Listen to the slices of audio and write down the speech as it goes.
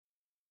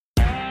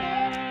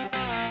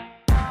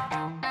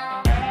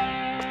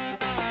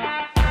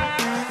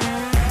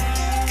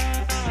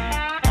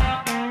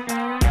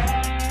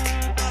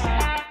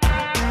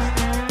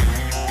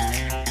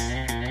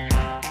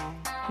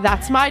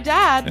That's my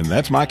dad. And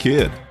that's my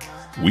kid.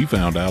 We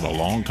found out a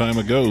long time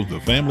ago the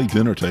family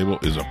dinner table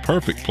is a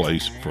perfect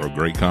place for a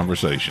great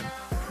conversation.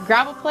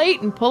 Grab a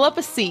plate and pull up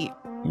a seat.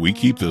 We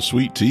keep the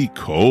sweet tea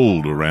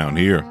cold around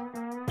here.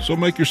 So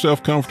make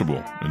yourself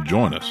comfortable and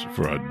join us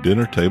for a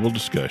dinner table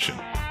discussion.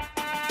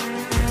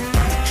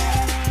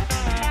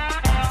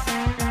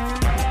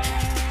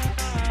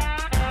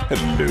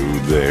 Hello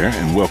there,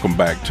 and welcome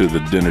back to the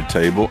dinner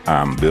table.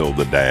 I'm Bill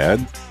the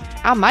Dad.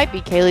 I might be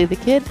Kaleigh the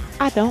kid.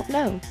 I don't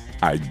know.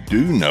 I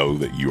do know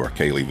that you are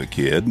Kaleigh the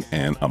kid,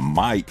 and a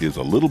mite is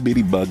a little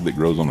bitty bug that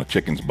grows on a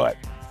chicken's butt.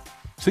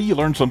 See, you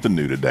learned something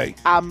new today.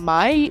 I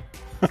might.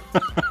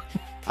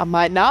 I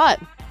might not.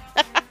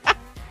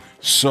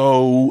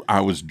 So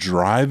I was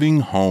driving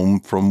home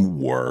from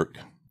work.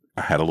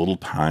 I had a little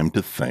time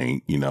to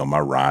think. You know, my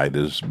ride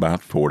is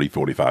about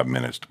 45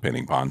 minutes,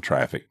 depending upon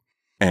traffic.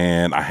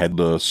 And I had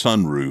the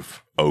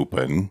sunroof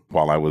open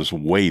while I was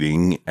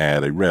waiting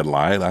at a red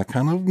light. I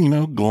kind of,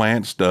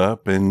 glanced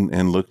up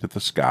and looked at the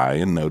sky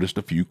and noticed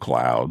a few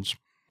clouds.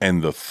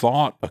 And the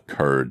thought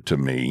occurred to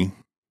me,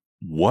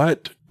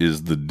 what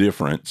is the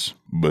difference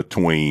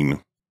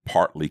between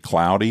partly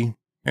cloudy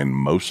and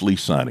mostly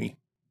sunny?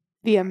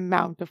 The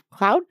amount of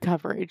cloud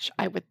coverage,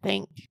 I would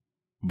think.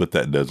 But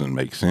that doesn't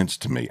make sense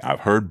to me.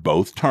 I've heard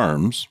both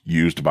terms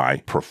used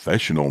by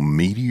professional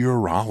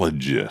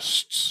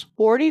meteorologists.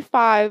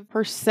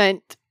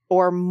 45%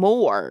 or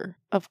more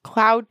of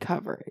cloud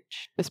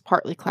coverage is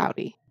partly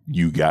cloudy.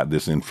 You got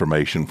this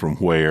information from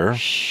where?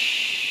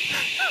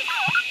 Shh.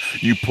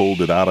 You pulled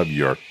it out of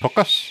your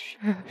tuchus?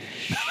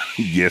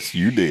 Yes,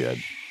 you did.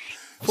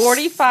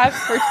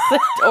 45%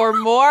 or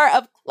more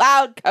of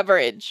cloud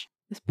coverage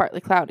is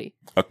partly cloudy.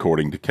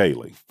 According to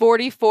Kaleigh.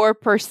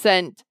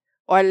 44%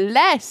 or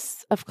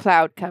less of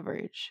cloud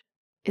coverage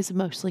is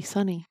mostly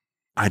sunny.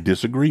 I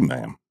disagree,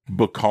 ma'am,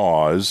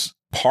 because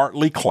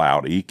partly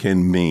cloudy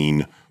can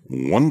mean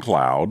one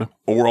cloud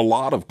or a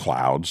lot of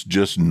clouds,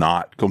 just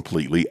not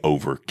completely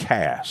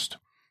overcast.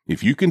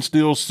 If you can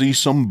still see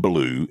some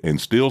blue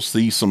and still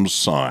see some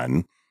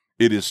sun,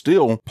 it is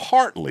still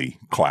partly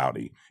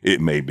cloudy. It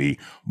may be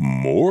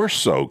more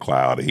so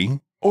cloudy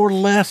or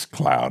less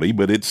cloudy,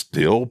 but it's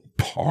still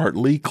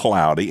partly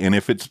cloudy. And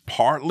if it's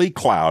partly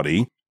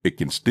cloudy, it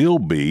can still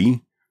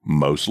be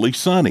mostly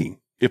sunny.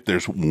 If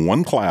there's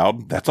one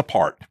cloud, that's a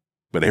part,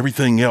 but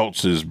everything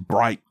else is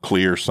bright,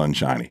 clear,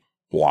 sunshiny.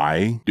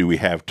 Why do we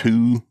have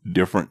two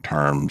different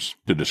terms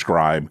to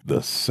describe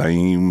the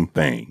same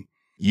thing?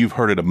 You've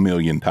heard it a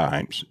million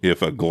times.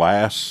 If a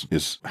glass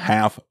is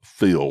half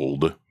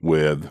filled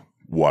with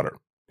water,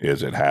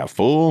 is it half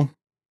full?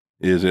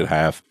 Is it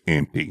half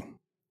empty?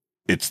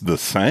 It's the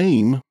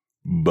same,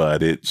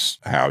 but it's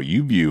how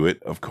you view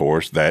it. Of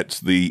course, that's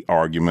the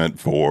argument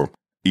for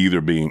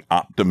either being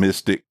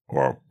optimistic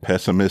or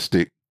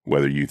pessimistic,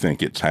 whether you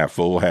think it's half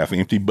full, half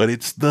empty, but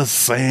it's the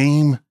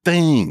same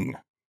thing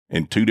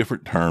in two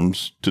different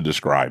terms to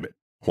describe it.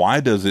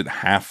 Why does it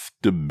have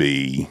to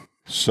be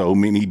so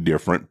many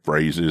different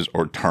phrases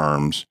or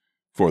terms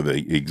for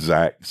the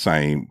exact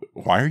same?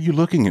 Why are you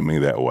looking at me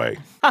that way?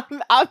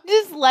 I'm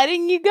just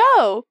letting you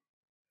go.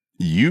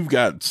 You've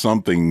got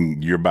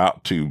something you're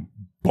about to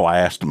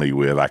blast me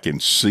with. I can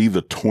see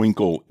the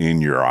twinkle in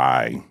your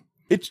eye.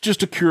 It's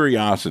just a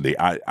curiosity.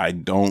 I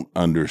don't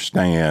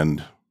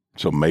understand,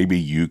 so maybe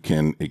you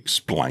can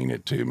explain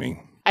it to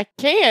me. I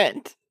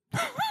can't.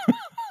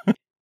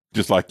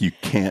 Just like you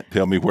can't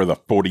tell me where the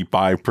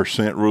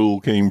 45%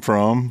 rule came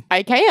from.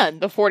 I can.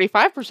 The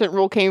 45%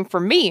 rule came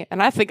from me,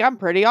 and I think I'm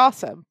pretty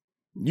awesome.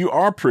 You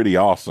are pretty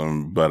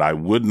awesome, but I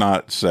would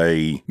not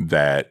say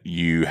that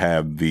you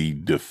have the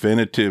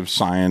definitive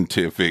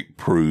scientific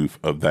proof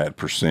of that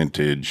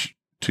percentage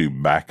to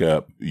back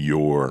up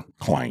your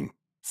claim.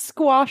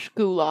 Squash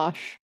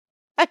goulash.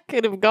 I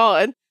could have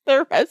gone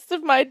the rest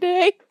of my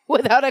day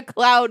without a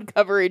cloud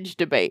coverage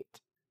debate.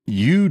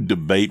 You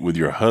debate with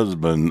your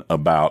husband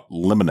about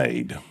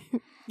lemonade.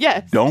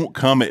 Yes. Don't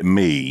come at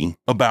me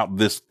about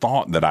this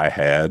thought that I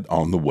had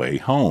on the way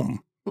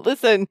home.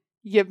 Listen,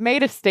 you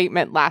made a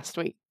statement last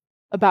week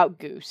about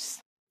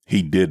Goose.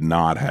 He did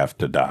not have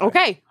to die.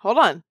 Okay, hold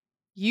on.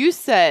 You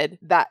said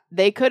that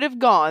they could have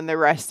gone the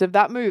rest of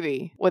that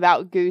movie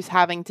without Goose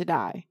having to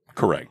die.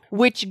 Correct.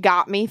 Which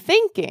got me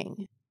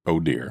thinking. Oh,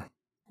 dear.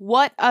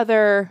 What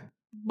other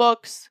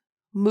books,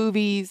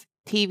 movies,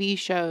 TV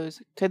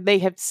shows could they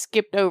have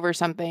skipped over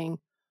something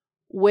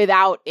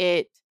without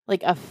it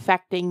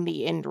affecting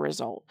the end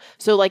result?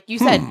 So like you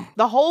said,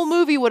 the whole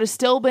movie would have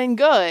still been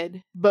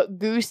good, but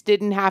Goose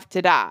didn't have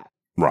to die.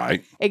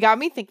 Right. It got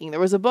me thinking. There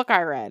was a book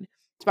I read.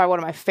 It's by one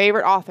of my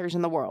favorite authors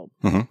in the world,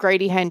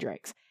 Grady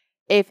Hendrix.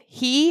 If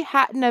he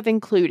hadn't have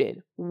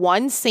included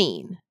one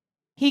scene,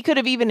 he could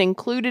have even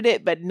included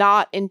it, but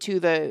not into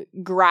the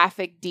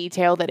graphic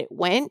detail that it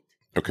went.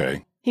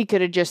 Okay. He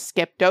could have just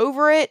skipped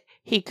over it.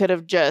 He could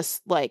have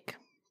just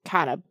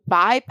kind of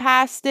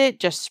bypassed it,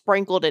 just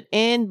sprinkled it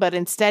in, but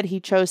instead he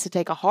chose to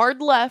take a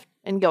hard left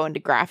and go into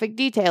graphic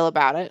detail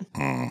about it.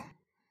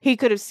 He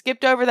could have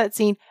skipped over that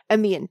scene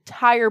and the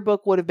entire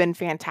book would have been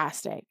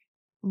fantastic.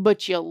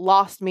 But you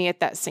lost me at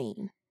that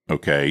scene.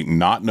 Okay.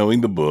 Not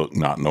knowing the book,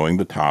 not knowing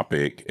the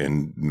topic,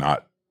 and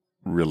not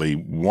really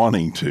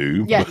wanting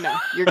to. Yeah, no,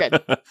 you're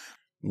good.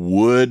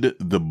 Would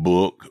the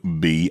book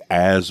be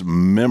as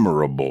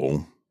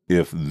memorable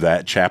if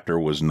that chapter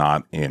was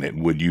not in it?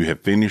 Would you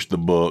have finished the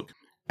book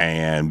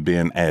and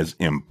been as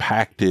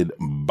impacted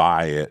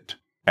by it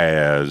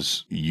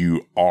as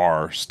you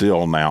are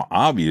still now,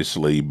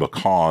 obviously,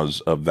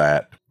 because of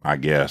that, I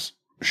guess,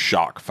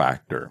 shock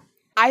factor?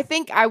 I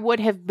think I would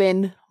have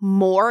been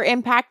more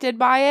impacted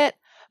by it,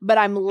 but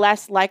I'm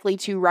less likely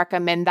to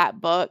recommend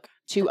that book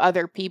to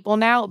other people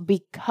now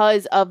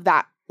because of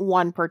that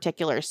one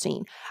particular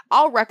scene.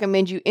 I'll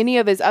recommend you any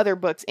of his other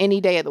books any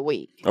day of the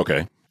week.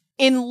 Okay.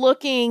 In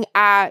looking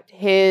at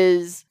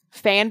his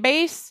fan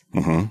base,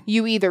 Mm-hmm.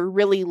 you either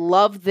really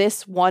love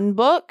this one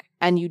book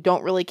and you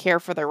don't really care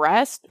for the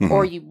rest, Mm-hmm.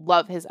 or you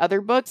love his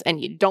other books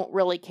and you don't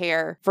really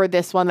care for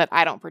this one that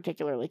I don't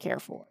particularly care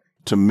for.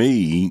 To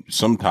me,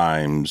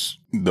 sometimes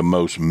the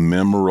most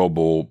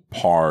memorable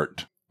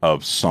part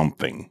of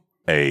something,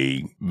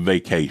 a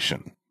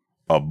vacation,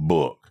 a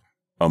book,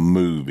 a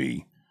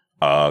movie,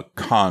 a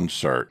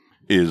concert,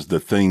 is the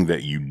thing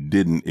that you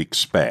didn't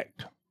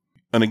expect.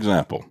 An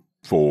example,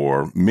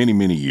 for many,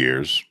 many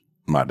years,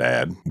 my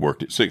dad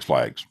worked at Six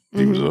Flags.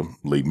 He was a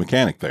lead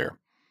mechanic there.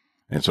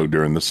 And so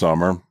during the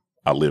summer,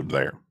 I lived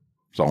there.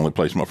 It's the only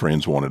place my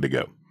friends wanted to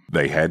go.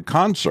 They had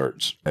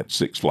concerts at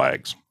Six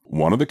Flags.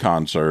 One of the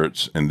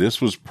concerts, and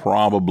this was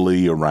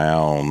probably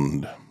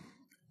around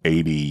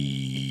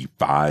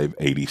 85,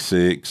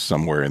 86,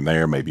 somewhere in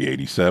there, maybe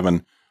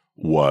 87,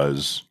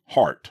 was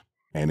Heart.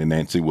 Annie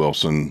Nancy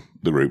Wilson,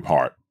 the group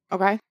Heart.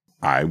 Okay.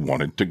 I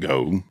wanted to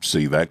go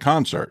see that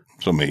concert.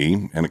 So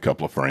me and a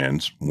couple of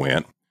friends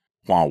went.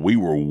 While we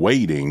were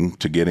waiting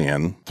to get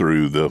in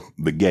through the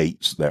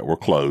gates that were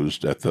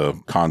closed at the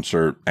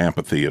concert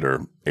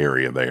amphitheater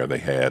area there, they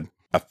had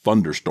a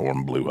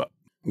thunderstorm blew up.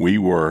 We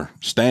were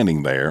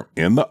standing there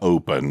in the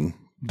open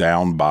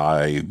down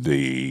by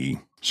the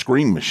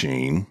Scream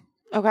Machine.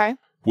 Okay.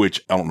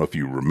 Which I don't know if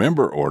you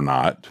remember or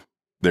not.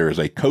 There is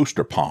a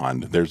coaster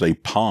pond. There's a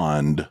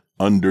pond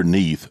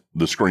underneath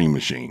the Scream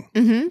Machine.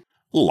 Mm-hmm.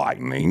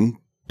 Lightning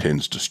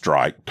tends to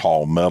strike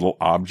tall metal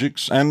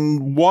objects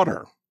and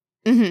water.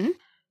 Mm-hmm.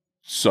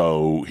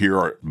 So here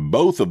are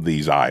both of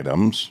these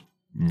items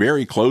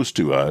very close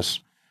to us,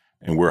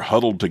 and we're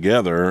huddled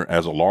together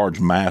as a large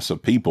mass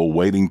of people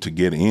waiting to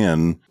get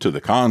in to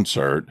the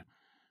concert,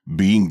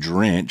 being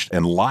drenched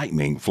and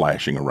lightning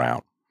flashing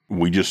around.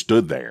 We just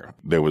stood there.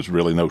 There was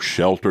really no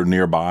shelter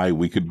nearby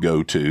we could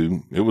go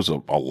to. It was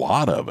a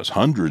lot of us,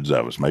 hundreds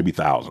of us, maybe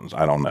thousands.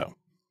 I don't know.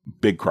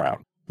 Big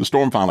crowd. The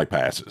storm finally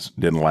passes.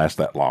 Didn't last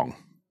that long.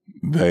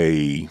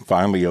 They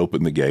finally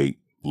opened the gate,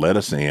 let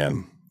us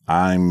in.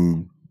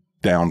 I'm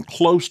down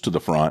close to the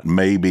front,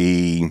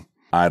 maybe,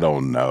 I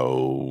don't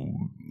know,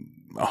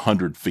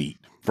 100 feet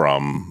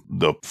from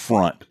the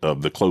front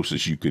of the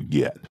closest you could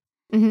get.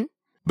 Mm-hmm.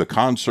 The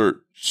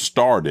concert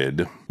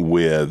started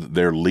with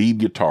their lead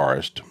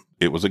guitarist.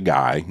 It was a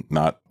guy,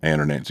 not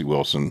Ann or Nancy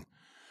Wilson,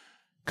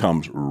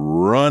 comes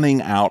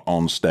running out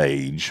on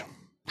stage,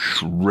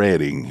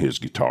 shredding his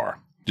guitar,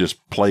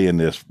 just playing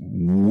this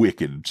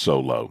wicked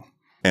solo.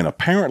 And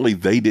apparently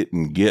they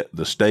didn't get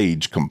the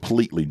stage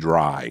completely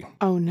dry.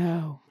 Oh,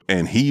 no.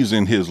 And he's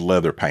in his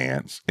leather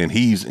pants, and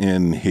he's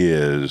in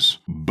his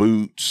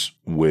boots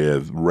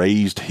with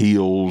raised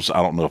heels.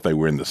 I don't know if they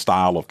were in the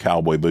style of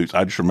cowboy boots.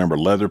 I just remember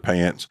leather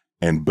pants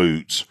and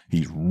boots.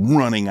 He's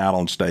running out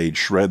on stage,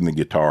 shredding the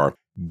guitar,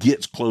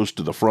 gets close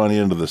to the front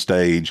end of the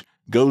stage,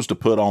 goes to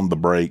put on the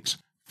brakes,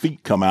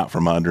 feet come out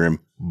from under him,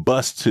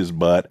 busts his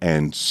butt,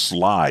 and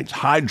slides,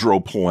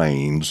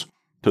 hydroplanes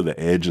to the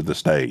edge of the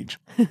stage.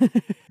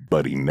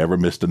 But he never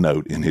missed a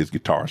note in his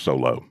guitar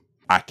solo.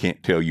 I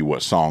can't tell you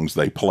what songs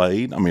they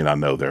played. I mean, I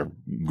know their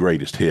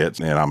greatest hits,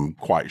 and I'm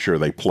quite sure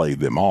they played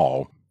them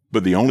all.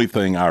 But the only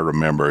thing I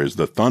remember is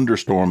the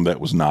thunderstorm that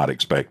was not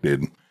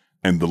expected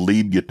and the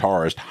lead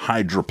guitarist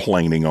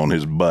hydroplaning on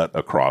his butt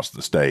across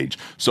the stage.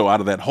 So out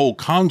of that whole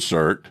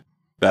concert,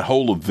 that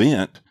whole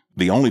event,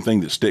 the only thing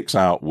that sticks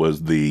out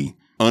was the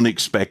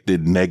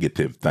unexpected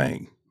negative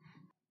thing.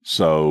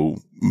 So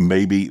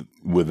maybe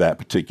with that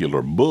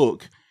particular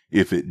book,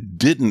 if it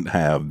didn't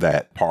have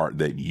that part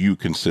that you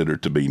consider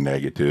to be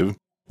negative,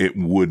 it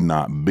would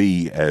not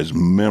be as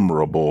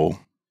memorable.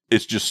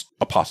 It's just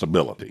a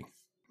possibility.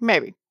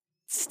 Maybe.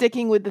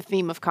 Sticking with the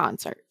theme of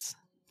concerts.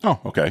 Oh,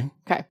 okay.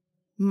 Okay.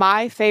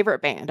 My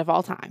favorite band of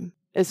all time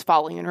is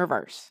Falling in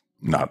Reverse.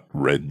 Not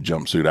Red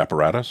Jumpsuit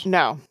Apparatus?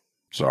 No.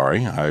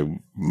 Sorry, I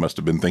must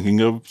have been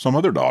thinking of some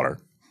other daughter.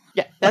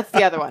 Yeah, that's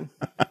the other one.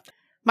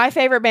 My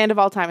favorite band of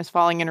all time is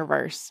Falling in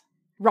Reverse.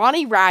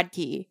 Ronnie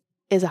Radke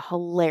is a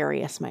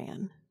hilarious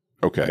man.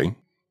 Okay.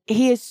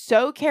 He is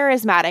so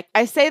charismatic.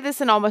 I say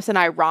this in almost an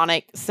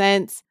ironic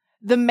sense.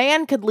 The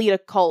man could lead a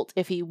cult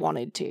if he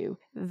wanted to.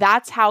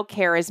 That's how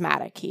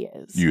charismatic he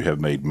is. You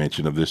have made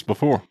mention of this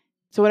before.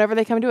 So whenever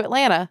they come to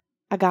Atlanta,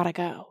 I gotta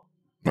go.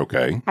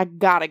 Okay. I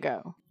gotta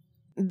go.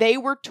 They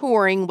were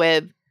touring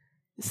with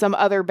some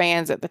other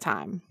bands at the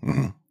time.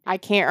 Mm-hmm. I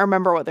can't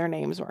remember what their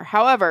names were.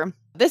 However,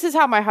 this is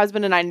how my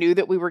husband and I knew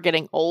that we were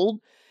getting old,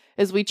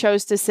 is we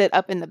chose to sit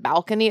up in the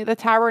balcony at the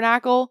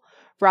tabernacle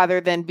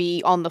rather than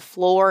be on the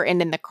floor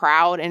and in the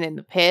crowd and in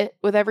the pit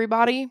with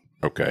everybody.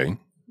 Okay.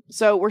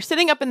 So we're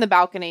sitting up in the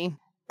balcony,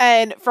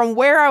 and from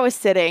where I was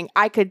sitting,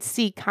 I could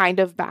see kind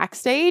of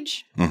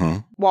backstage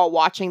while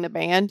watching the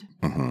band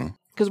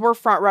because we're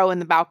front row in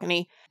the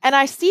balcony. And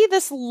I see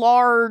this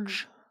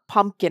large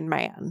pumpkin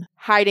man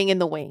hiding in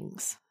the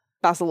wings.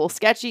 That's a little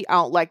sketchy. I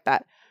don't like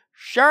that.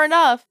 Sure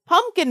enough,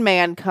 Pumpkin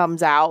Man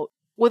comes out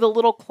with a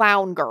little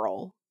clown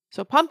girl.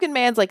 So Pumpkin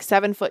Man's like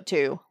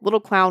 7'2". Little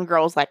clown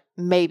girl's like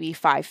maybe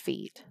 5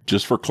 feet.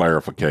 Just for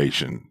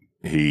clarification,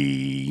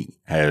 he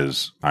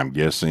has, I'm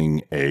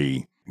guessing,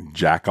 a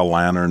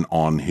jack-o'-lantern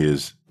on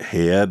his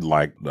head,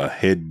 like a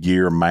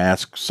headgear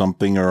mask,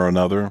 something or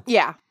another?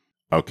 Yeah.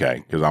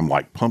 Okay, because I'm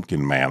like,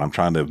 Pumpkin Man, I'm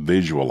trying to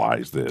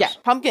visualize this. Yeah,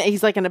 pumpkin.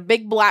 He's like in a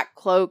big black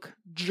cloak,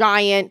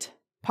 giant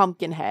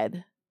pumpkin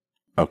head.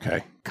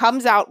 Okay.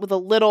 Comes out with a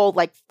little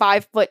like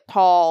 5 foot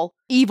tall,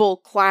 evil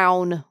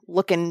clown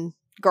looking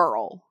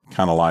girl.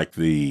 Kind of like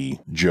the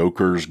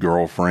Joker's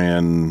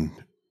girlfriend.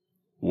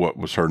 What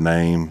was her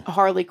name?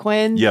 Harley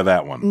Quinn? Yeah,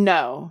 that one.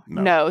 No.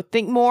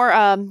 Think more,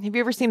 have you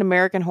ever seen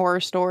American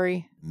Horror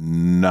Story?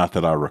 Not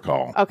that I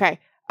recall. Okay.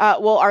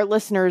 Well, our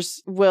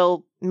listeners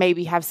will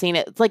maybe have seen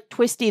it. It's like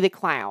Twisty the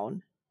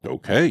Clown.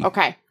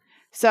 Okay.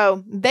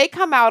 So they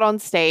come out on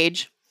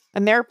stage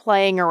and they're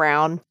playing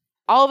around.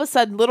 All of a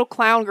sudden, little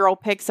clown girl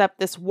picks up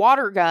this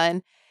water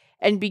gun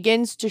and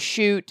begins to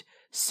shoot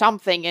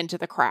something into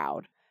the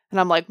crowd. And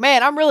I'm like,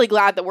 man, I'm really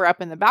glad that we're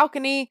up in the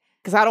balcony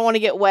because I don't want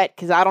to get wet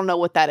because I don't know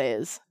what that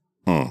is.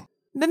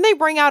 Then they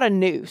bring out a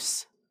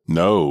noose.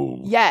 No.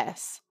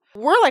 Yes.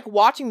 We're like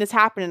watching this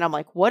happen and I'm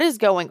like, what is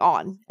going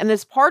on? And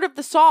as part of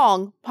the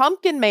song,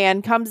 Pumpkin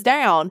Man comes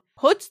down,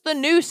 puts the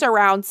noose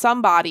around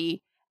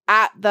somebody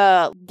at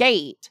the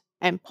gate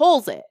and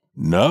pulls it.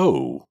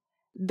 No.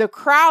 The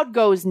crowd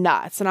goes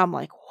nuts and I'm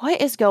like,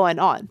 what is going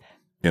on?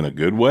 In a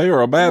good way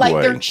or a bad way?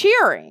 Like they're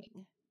cheering.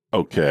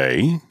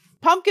 Okay.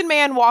 Pumpkin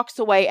Man walks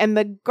away and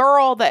the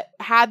girl that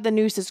had the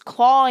noose is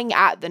clawing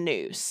at the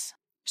noose.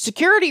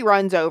 Security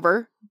runs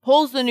over,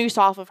 pulls the noose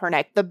off of her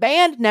neck. The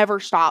band never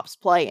stops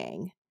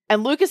playing.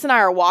 And Lucas and I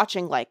are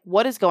watching like,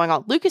 what is going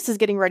on? Lucas is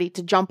getting ready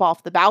to jump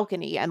off the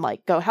balcony and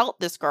like go help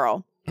this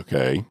girl.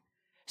 Okay.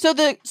 So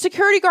the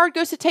security guard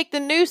goes to take the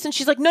noose and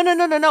she's like, no,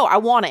 I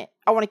want it.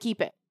 I want to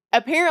keep it.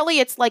 Apparently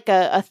it's like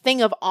a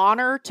thing of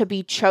honor to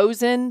be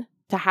chosen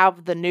to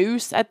have the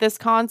noose at this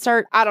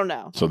concert. I don't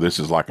know. So this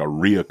is like a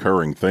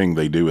reoccurring thing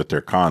they do at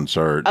their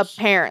concerts.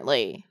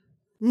 Apparently.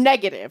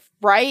 Negative,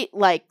 right?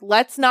 Like,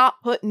 let's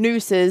not put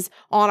nooses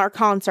on our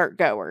concert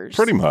goers.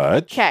 Pretty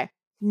much. Okay.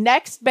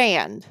 Next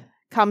band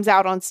comes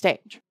out on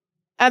stage.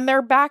 And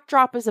their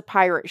backdrop is a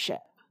pirate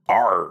ship.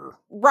 Arr.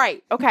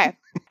 Right. Okay.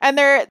 And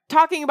they're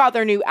talking about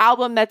their new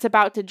album that's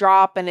about to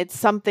drop, and it's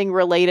something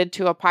related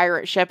to a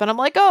pirate ship. And I'm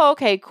like, oh,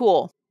 okay,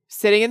 cool.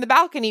 Sitting in the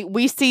balcony,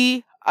 we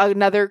see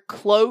another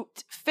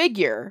cloaked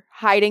figure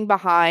hiding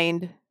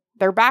behind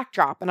their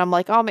backdrop. And I'm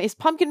like, oh, is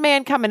Pumpkin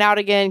Man coming out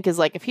again? Because,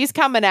 like, if he's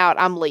coming out,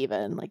 I'm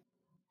leaving. Like,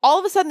 all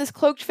of a sudden, this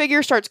cloaked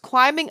figure starts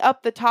climbing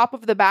up the top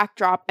of the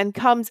backdrop and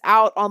comes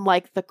out on,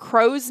 like, the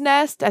crow's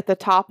nest at the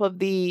top of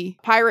the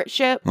pirate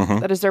ship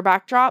that is their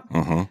backdrop.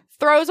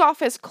 Throws off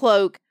his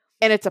cloak,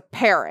 and it's a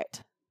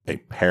parrot. A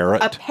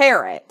parrot? A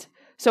parrot.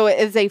 So it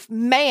is a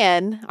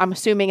man, I'm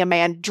assuming a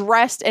man,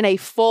 dressed in a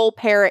full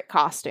parrot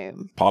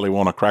costume. Polly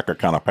want a cracker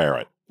kind of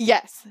parrot.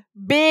 Yes.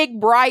 Big,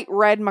 bright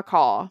red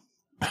macaw.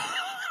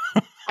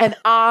 And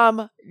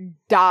I'm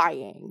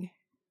dying.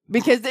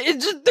 Because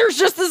there's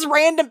just this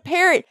random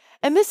parrot.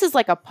 And this is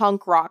like a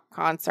punk rock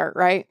concert,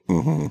 right?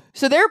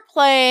 So they're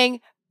playing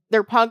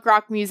their punk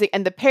rock music,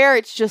 and the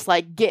parrot's just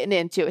like getting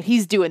into it.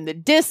 He's doing the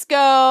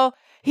disco.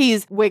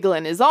 He's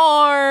wiggling his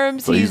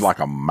arms. So he's like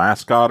a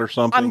mascot or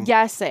something? I'm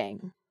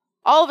guessing.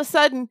 All of a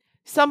sudden,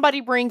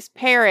 somebody brings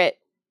Parrot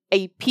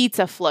a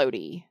pizza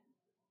floaty.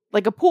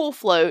 Like a pool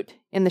float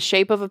in the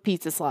shape of a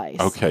pizza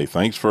slice. Okay,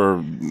 thanks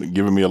for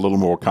giving me a little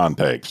more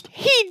context.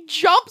 He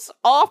jumps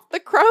off the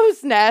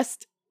crow's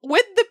nest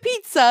with the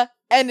pizza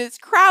and is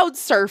crowd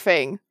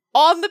surfing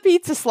on the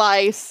pizza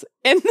slice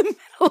in the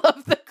middle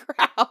of the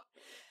crowd.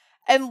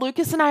 And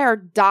Lucas and I are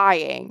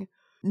dying.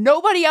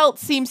 Nobody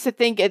else seems to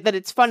think that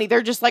it's funny.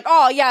 They're just like,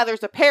 oh, yeah,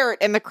 there's a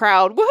parrot in the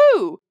crowd.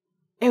 Woohoo!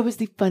 It was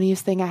the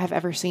funniest thing I have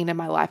ever seen in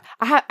my life.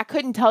 I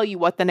couldn't tell you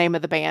what the name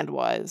of the band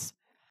was.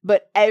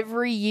 But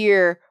every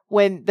year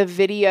when the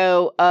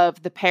video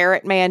of the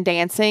parrot man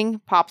dancing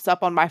pops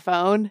up on my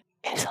phone,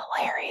 it's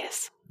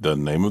hilarious. The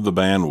name of the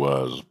band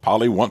was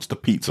Polly Wants to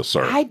Pizza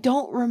Surf. I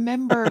don't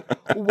remember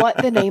what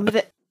the name of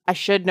it. I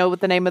should know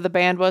what the name of the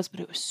band was, but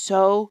it was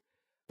so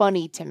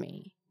funny to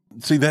me.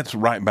 See, that's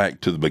right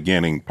back to the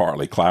beginning,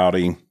 partly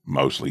cloudy,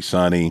 mostly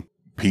sunny.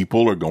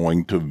 People are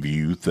going to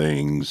view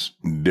things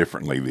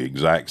differently, the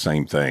exact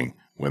same thing.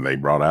 When they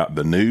brought out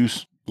the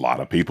noose, a lot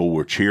of people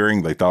were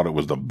cheering. They thought it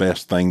was the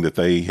best thing that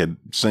they had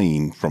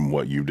seen from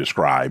what you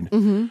described.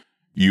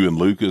 You and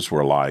Lucas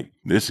were like,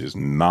 this is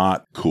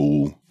not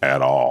cool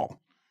at all.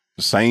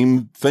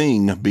 Same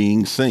thing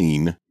being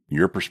seen,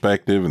 your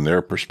perspective and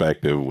their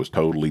perspective was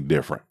totally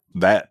different.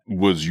 That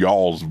was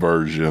y'all's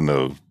version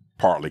of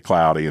partly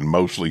cloudy and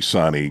mostly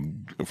sunny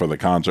for the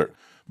concert.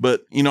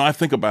 But, I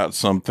think about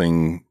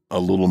something a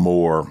little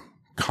more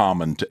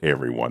common to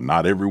everyone.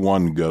 Not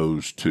everyone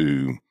goes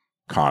to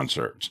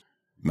concerts.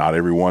 Not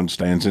everyone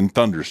stands in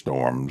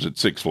thunderstorms at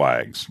Six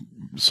Flags.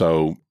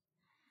 So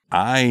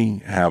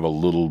I have a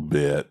little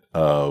bit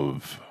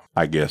of,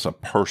 I guess, a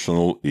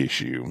personal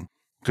issue,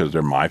 because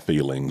they're my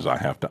feelings. I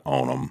have to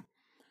own them,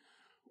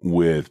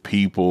 with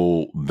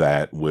people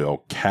that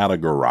will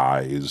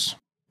categorize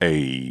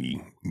a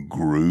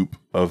group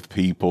of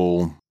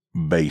people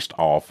based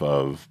off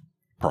of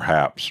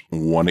perhaps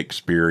one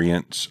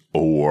experience,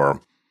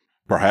 or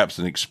perhaps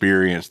an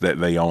experience that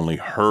they only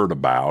heard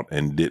about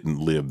and didn't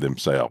live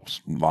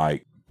themselves,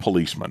 like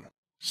policemen.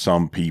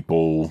 Some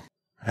people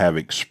have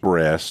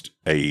expressed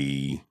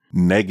a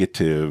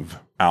negative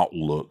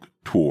outlook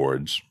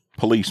towards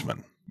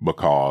policemen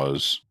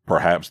because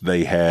perhaps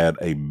they had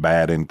a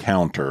bad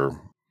encounter.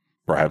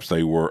 Perhaps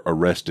they were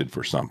arrested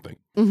for something.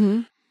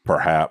 Mm-hmm.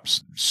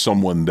 Perhaps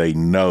someone they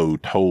know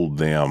told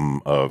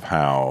them of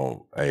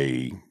how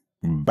a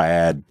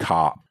bad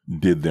cop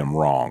did them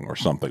wrong or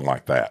something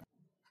like that.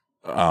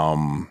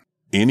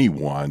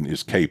 Anyone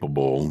is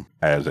capable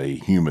as a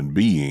human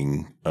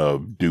being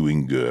of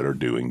doing good or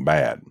doing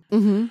bad,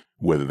 mm-hmm.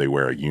 whether they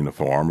wear a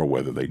uniform or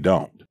whether they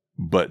don't.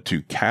 But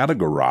to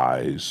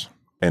categorize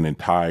an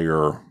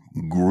entire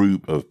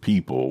group of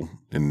people,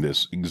 in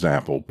this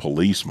example,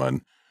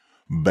 policemen,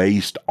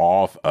 based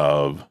off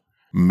of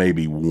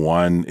maybe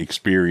one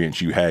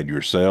experience you had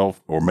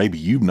yourself, or maybe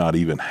you've not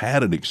even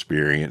had an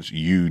experience,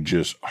 you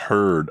just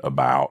heard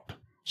about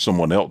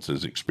someone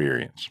else's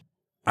experience.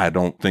 I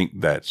don't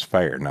think that's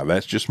fair. Now,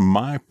 that's just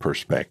my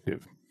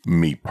perspective.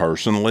 Me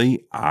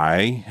personally,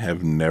 I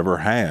have never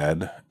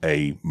had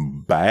a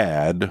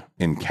bad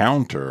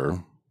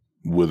encounter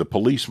with a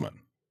policeman.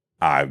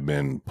 I've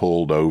been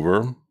pulled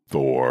over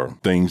for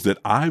things that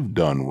I've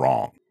done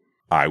wrong.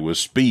 I was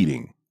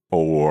speeding,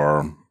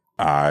 or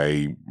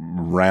I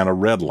ran a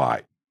red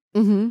light.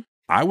 Mm-hmm.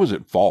 I was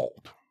at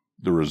fault,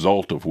 the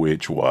result of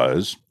which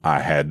was I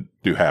had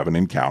to have an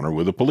encounter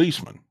with a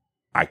policeman.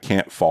 I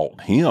can't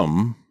fault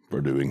him for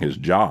doing his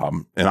job.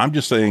 And I'm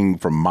just saying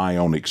from my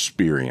own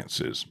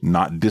experiences,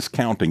 not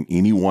discounting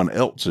anyone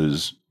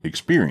else's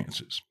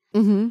experiences.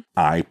 Mm-hmm.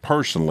 I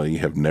personally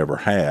have never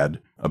had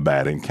a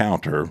bad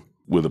encounter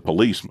with a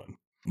policeman.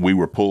 We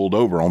were pulled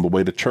over on the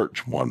way to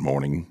church one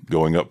morning,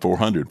 going up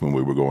 400 when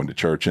we were going to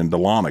church in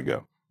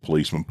Dahlonega.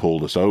 Policeman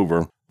pulled us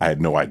over. I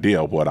had no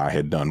idea what I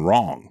had done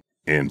wrong.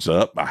 Ends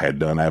up, I had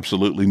done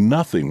absolutely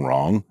nothing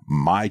wrong.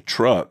 My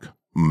truck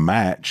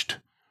matched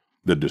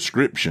the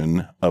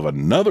description of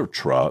another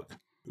truck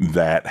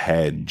that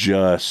had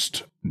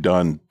just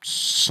done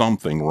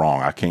something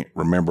wrong. I can't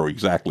remember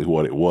exactly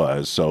what it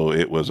was. So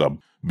it was a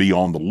be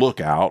on the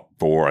lookout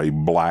for a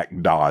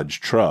black Dodge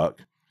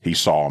truck. He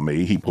saw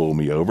me. He pulled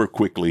me over.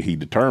 Quickly, he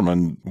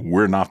determined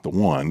we're not the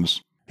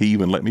ones. He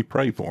even let me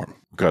pray for him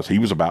because he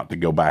was about to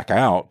go back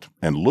out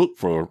and look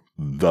for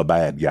the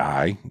bad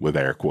guy, with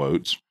air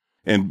quotes.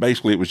 And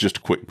basically, it was just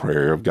a quick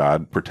prayer of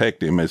God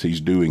protect him as he's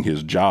doing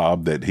his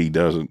job, that he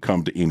doesn't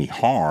come to any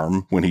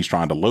harm when he's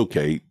trying to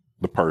locate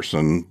the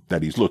person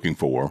that he's looking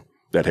for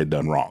that had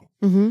done wrong.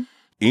 Mm-hmm.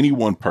 Any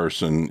one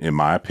person, in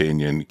my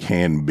opinion,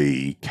 can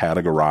be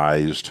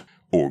categorized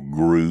or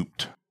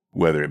grouped,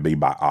 whether it be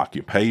by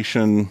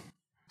occupation,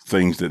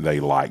 things that they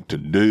like to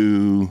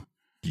do.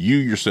 You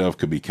yourself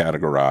could be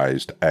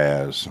categorized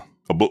as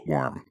a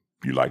bookworm.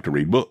 You like to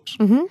read books.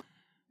 Mm-hmm.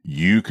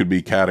 You could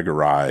be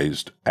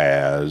categorized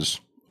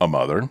as a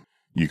mother.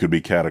 You could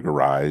be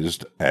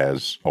categorized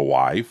as a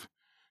wife.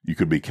 You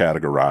could be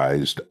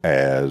categorized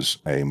as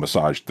a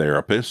massage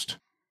therapist.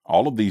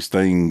 All of these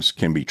things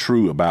can be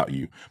true about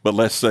you. But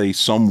let's say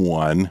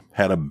someone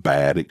had a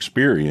bad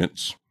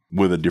experience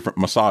with a different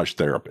massage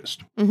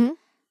therapist. Mm-hmm.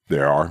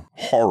 There are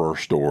horror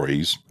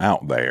stories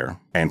out there,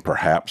 and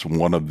perhaps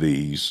one of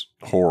these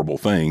horrible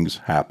things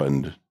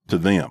happened to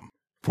them.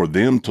 For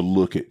them to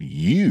look at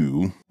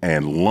you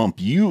and lump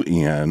you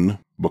in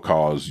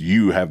because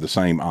you have the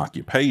same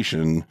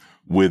occupation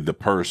with the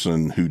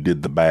person who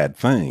did the bad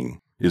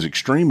thing is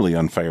extremely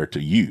unfair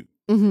to you.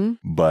 Mm-hmm.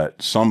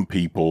 But some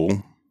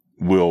people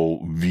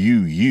will view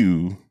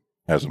you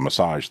as a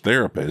massage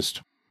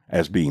therapist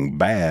as being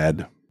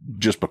bad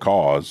just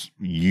because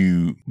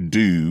you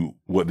do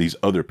what these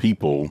other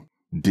people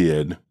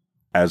did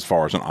as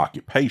far as an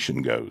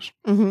occupation goes,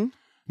 Mm-hmm.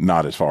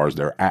 not as far as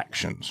their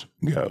actions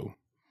go.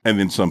 And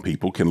then some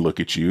people can look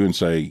at you and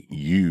say,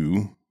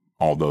 you,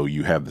 although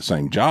you have the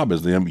same job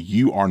as them,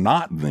 you are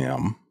not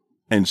them.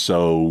 And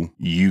so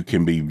you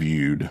can be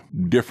viewed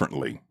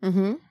differently.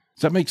 Mm-hmm.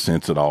 Does that make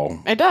sense at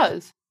all? It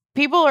does.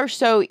 People are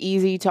so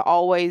easy to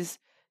always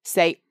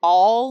say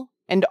all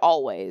and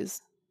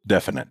always.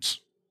 Definites.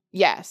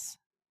 Yes.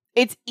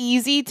 It's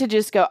easy to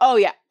just go, oh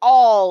yeah,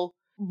 all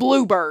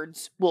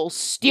bluebirds will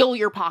steal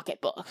your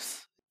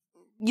pocketbooks.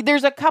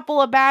 there's a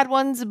couple of bad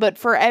ones, but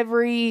for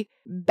every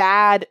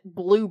bad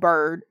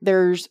bluebird,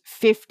 there's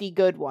 50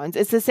 good ones.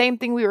 It's the same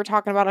thing we were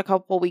talking about a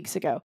couple weeks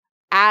ago.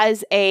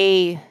 As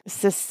a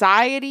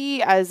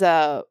society, as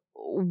a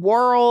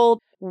world,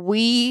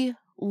 we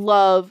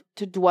love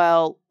to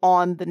dwell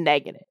on the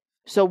negative.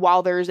 So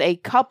while there's a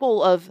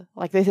couple of,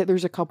 like they said,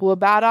 there's a couple of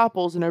bad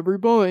apples in every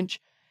bunch,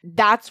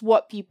 that's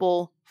what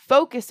people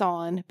focus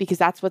on because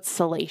that's what's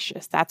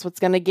salacious. That's what's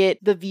going to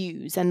get the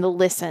views and the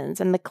listens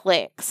and the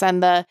clicks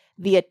and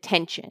the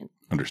attention.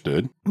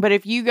 Understood. But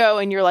if you go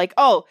and you're like,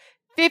 oh,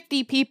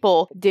 50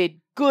 people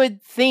did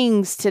good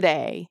things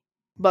today,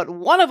 but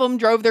one of them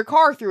drove their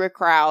car through a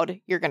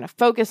crowd, you're going to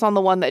focus on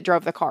the one that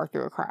drove the car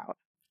through a crowd.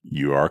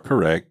 You are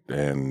correct,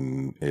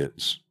 and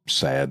it's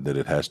sad that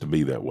it has to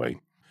be that way.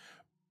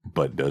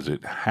 But does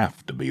it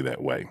have to be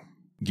that way?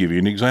 Give you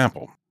an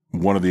example.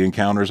 One of the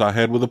encounters I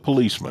had with a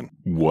policeman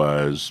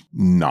was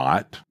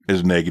not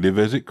as negative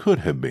as it could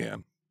have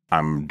been.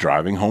 I'm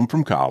driving home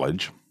from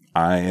college.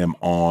 I am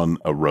on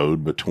a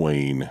road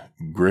between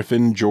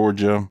Griffin,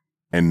 Georgia,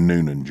 and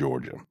Noonan,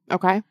 Georgia.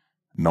 Okay.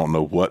 Don't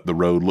know what the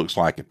road looks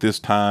like at this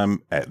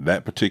time. At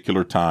that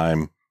particular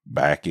time,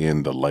 back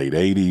in the late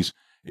 80s,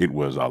 it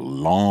was a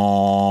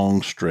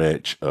long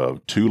stretch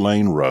of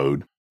 2-lane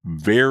road,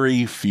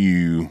 very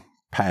few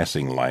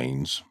passing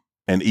lanes,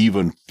 and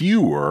even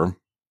fewer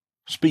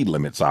speed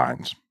limit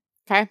signs.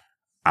 Okay.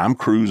 I'm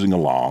cruising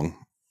along.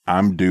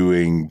 I'm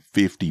doing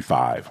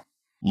 55.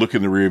 Look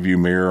in the rearview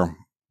mirror.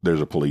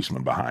 There's a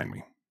policeman behind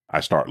me. I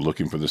start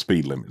looking for the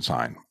speed limit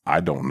sign. I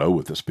don't know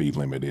what the speed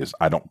limit is.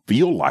 I don't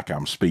feel like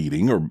I'm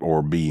speeding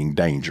or being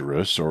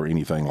dangerous or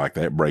anything like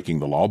that, breaking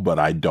the law, but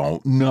I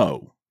don't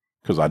know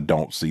because I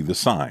don't see the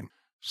sign.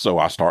 So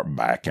I start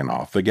backing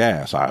off the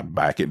gas. I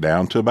back it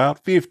down to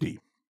about 50.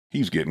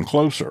 He's getting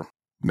closer.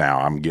 Now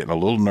I'm getting a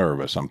little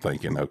nervous. I'm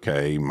thinking,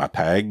 okay, my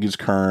tag is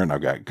current.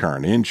 I've got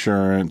current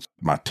insurance.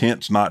 My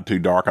tint's not too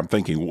dark. I'm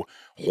thinking,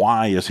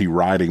 why is he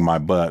riding my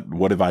butt?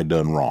 What have I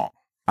done wrong?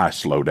 I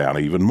slow down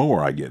even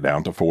more. I get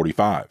down to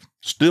 45.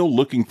 Still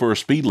looking for a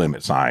speed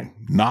limit sign.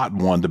 Not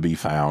one to be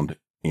found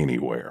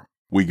anywhere.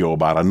 We go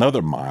about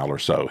another mile or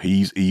so.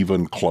 He's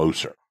even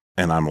closer.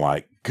 And I'm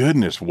like,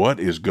 goodness, what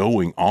is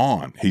going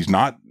on? He's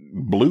not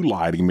blue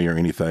lighting me or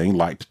anything,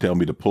 like to tell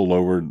me to pull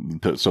over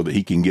so that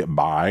he can get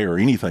by or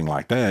anything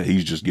like that.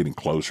 He's just getting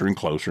closer and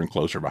closer and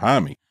closer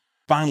behind me.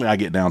 Finally, I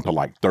get down to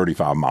like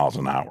 35 miles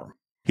an hour.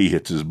 He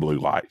hits his blue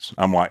lights.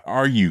 I'm like,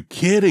 are you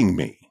kidding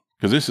me?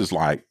 Because this is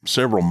like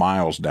several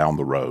miles down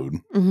the road.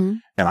 Mm-hmm.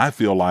 And I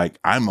feel like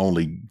I'm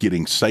only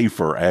getting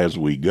safer as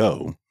we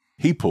go.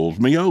 He pulls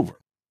me over.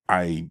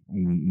 I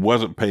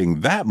wasn't paying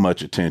that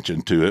much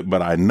attention to it,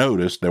 but I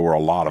noticed there were a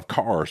lot of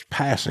cars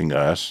passing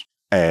us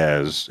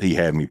as he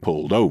had me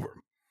pulled over.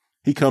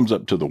 He comes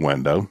up to the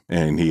window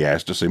and he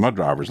asked to see my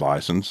driver's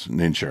license and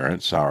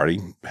insurance. I already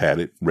had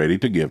it ready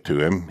to give to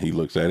him. He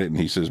looks at it and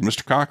he says,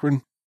 Mr.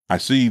 Cochran, I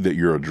see that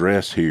your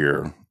address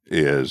here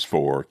is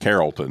for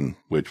Carrollton,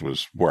 which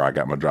was where I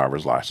got my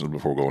driver's license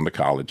before going to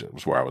college. It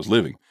was where I was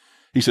living.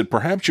 He said,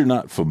 perhaps you're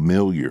not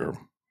familiar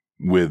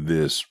with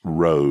this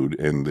road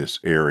in this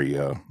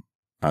area.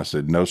 I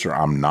said, no, sir,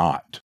 I'm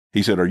not.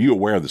 He said, are you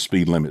aware of the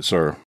speed limit,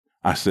 sir?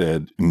 I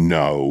said,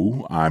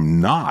 no,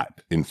 I'm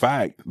not. In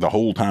fact, the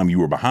whole time you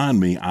were behind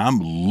me, I'm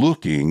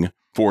looking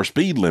for a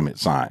speed limit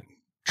sign,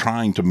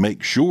 trying to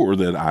make sure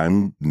that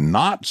I'm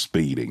not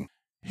speeding.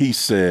 He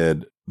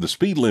said, the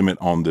speed limit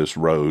on this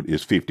road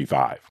is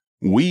 55.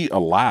 We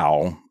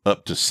allow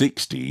up to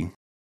 60.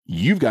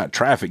 You've got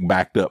traffic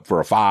backed up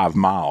for 5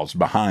 miles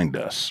behind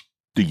us.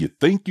 Do you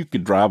think you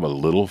could drive a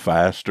little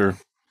faster?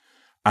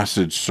 I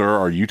said, sir,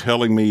 are you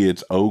telling me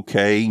it's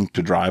okay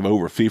to drive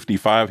over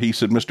 55? He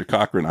said, Mr.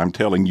 Cochran, I'm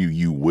telling you,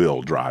 you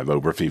will drive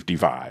over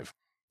 55.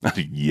 I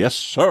said, yes,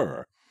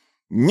 sir.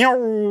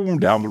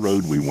 Down the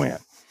road we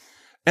went.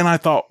 And I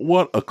thought,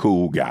 what a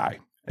cool guy.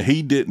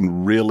 He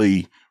didn't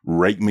really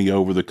rake me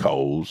over the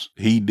coals.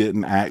 He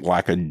didn't act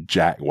like a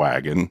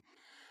jackwagon.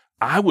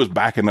 I was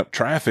backing up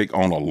traffic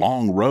on a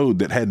long road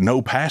that had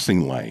no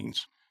passing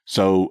lanes.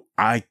 So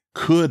I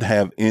could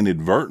have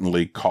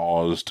inadvertently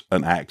caused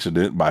an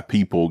accident by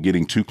people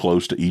getting too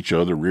close to each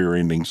other,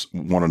 rear-ending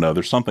one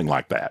another, something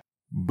like that.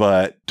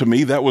 But to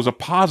me, that was a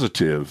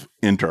positive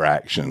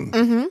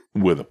interaction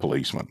with a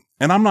policeman.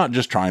 And I'm not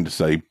just trying to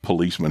say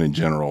policemen in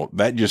general.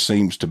 That just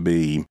seems to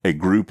be a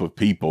group of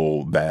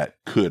people that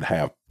could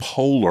have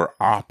polar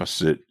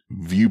opposite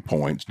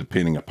viewpoints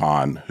depending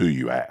upon who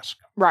you ask.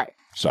 Right.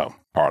 So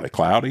partly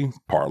cloudy,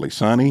 partly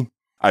sunny.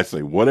 I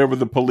say whatever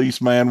the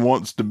policeman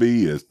wants to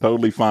be is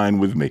totally fine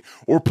with me.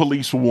 Or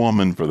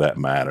policewoman for that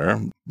matter.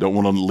 Don't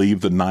want to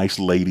leave the nice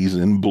ladies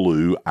in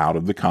blue out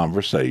of the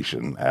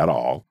conversation at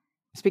all.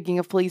 Speaking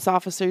of police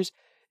officers,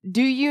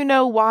 do you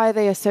know why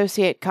they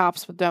associate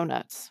cops with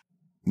donuts?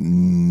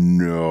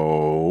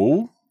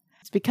 No.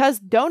 It's because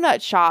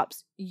donut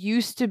shops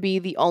used to be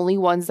the only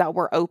ones that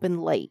were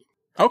open late.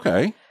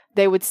 Okay.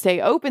 They would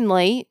stay open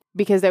late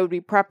because they would be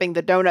prepping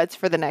the donuts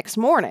for the next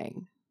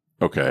morning.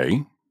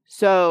 Okay.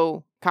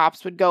 So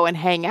cops would go and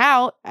hang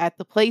out at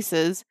the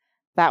places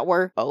that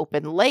were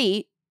open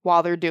late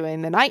while they're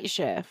doing the night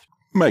shift.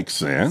 Makes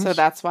sense. So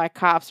that's why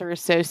cops are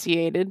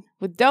associated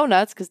with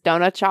donuts, because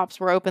donut shops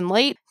were open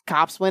late.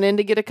 Cops went in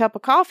to get a cup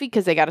of coffee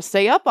because they got to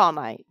stay up all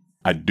night.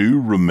 I do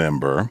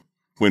remember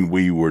when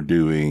we were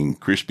doing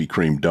Krispy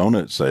Kreme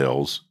donut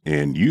sales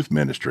in youth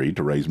ministry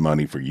to raise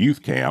money for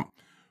youth camp,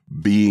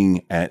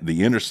 being at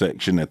the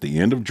intersection at the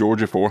end of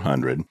Georgia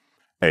 400,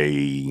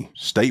 a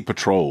state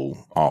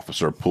patrol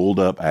officer pulled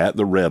up at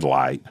the red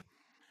light.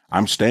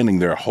 I'm standing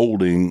there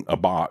holding a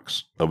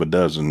box of a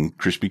dozen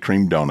Krispy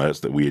Kreme donuts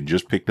that we had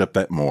just picked up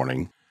that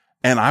morning,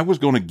 and I was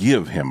going to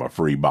give him a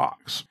free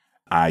box.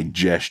 I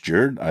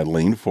gestured, I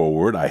leaned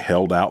forward, I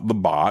held out the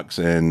box,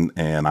 and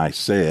I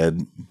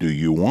said, "Do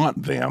you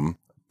want them?"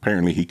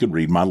 Apparently he could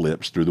read my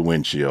lips through the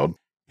windshield.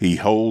 He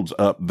holds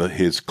up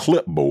his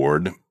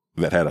clipboard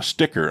that had a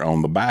sticker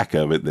on the back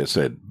of it that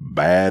said,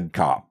 "Bad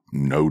cop,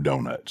 no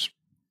donuts."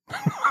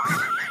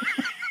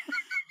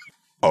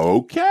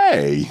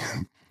 Okay.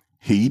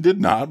 He did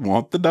not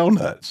want the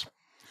donuts.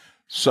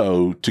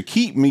 So to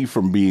keep me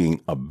from being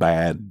a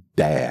bad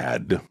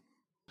dad,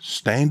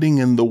 standing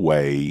in the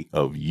way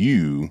of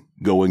you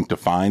going to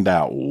find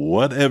out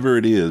whatever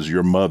it is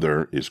your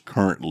mother is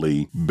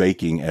currently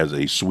baking as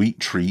a sweet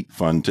treat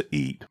fun to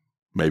eat,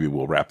 maybe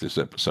we'll wrap this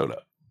episode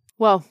up.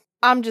 Well,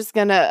 I'm just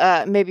going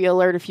to maybe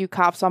alert a few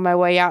cops on my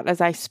way out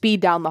as I speed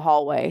down the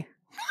hallway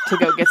to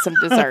go get some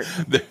dessert.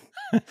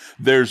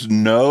 There's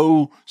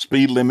no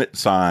speed limit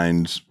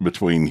signs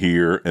between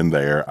here and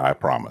there, I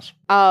promise.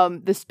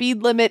 The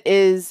speed limit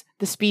is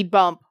the speed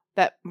bump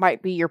that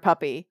might be your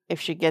puppy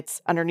if she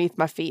gets underneath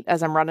my feet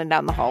as I'm running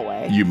down the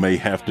hallway. You may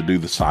have to do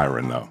the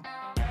siren, though.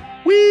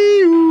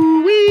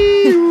 Wee-oo,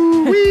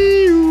 wee-oo,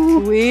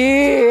 wee-oo.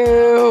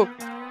 Wee-oo,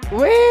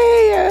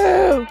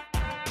 wee-oo,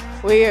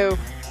 wee-oo.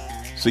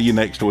 See you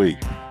next week.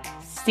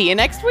 See you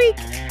next week.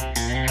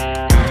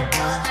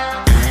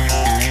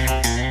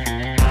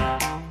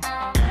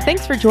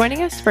 Thanks for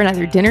joining us for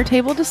another dinner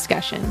table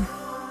discussion.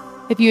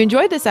 If you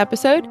enjoyed this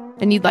episode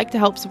and you'd like to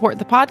help support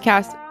the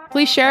podcast,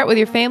 please share it with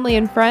your family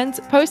and friends,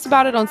 post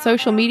about it on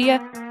social media,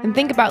 and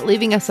think about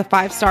leaving us a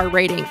 5-star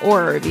rating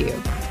or a review.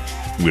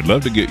 We'd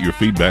love to get your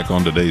feedback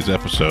on today's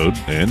episode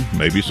and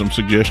maybe some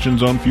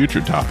suggestions on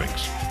future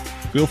topics.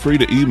 Feel free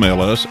to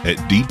email us at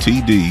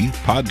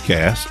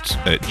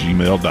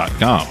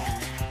dtdpodcasts@gmail.com.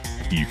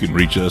 You can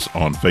reach us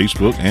on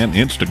Facebook and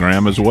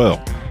Instagram as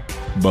well.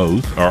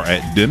 Both are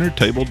at Dinner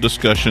Table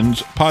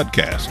Discussions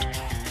Podcast.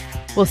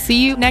 We'll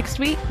see you next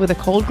week with a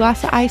cold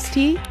glass of iced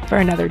tea for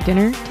another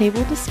dinner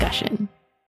table discussion.